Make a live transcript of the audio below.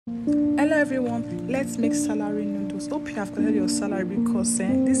Hello everyone, let's make salary noodles. Hope you have collected your salary because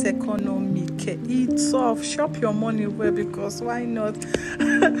this economy eats off. Shop your money well because why not?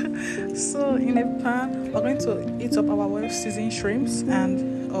 So in a pan, we're going to heat up our well-seasoned shrimps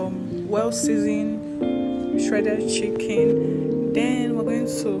and well-seasoned shredded chicken. Then we're going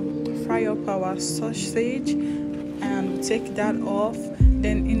to fry up our sausage and take that off.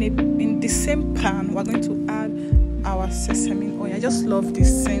 Then in the same pan, we're going to add our sesame oil. I just love the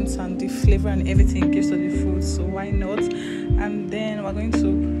scent and the flavor and everything it gives to the food, so why not? And then we're going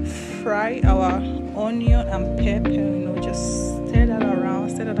to fry our onion and pepper, just stir that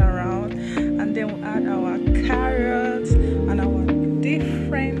around, and then we'll add our carrots and our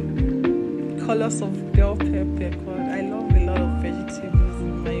different colors of bell pepper, because I love a lot of vegetables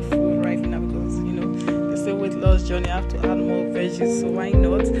in my food right now, because it's a weight loss journey. I have to add more veggies, so why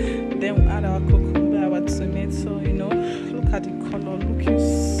not? Then we'll add our cucumber, our tomato, look at the color, looking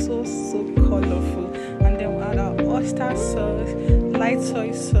so colorful. And then we'll add our oyster sauce, light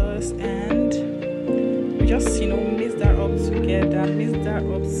soy sauce, and we just mix that up together.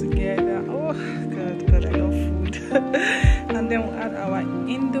 Oh god, I love food. And then we'll add our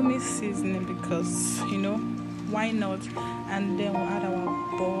Indomie seasoning, because why not? And then we'll add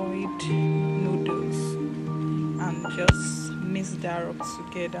our boiled noodles and just mix that up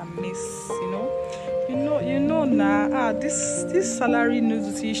together. This salary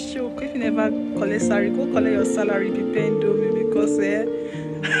noodles is show. If you never collect salary, go collect your salary, prepare Indomie, because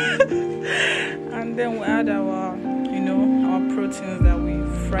and then we add our proteins that we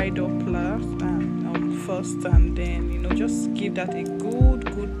fried up last and first, and then just give that a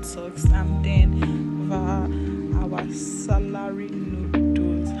good toast, and then our salary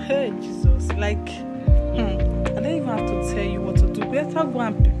noodles. Hey Jesus, I don't even have to tell you what to do. Better go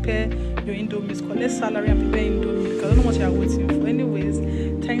and prepare your Indomies, collect salary and prepare Indomie, because I don't know what you are waiting for. Anyways,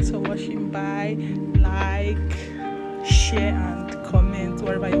 thanks for watching. Bye. Like, share and comment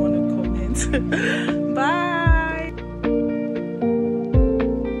wherever you want to comment.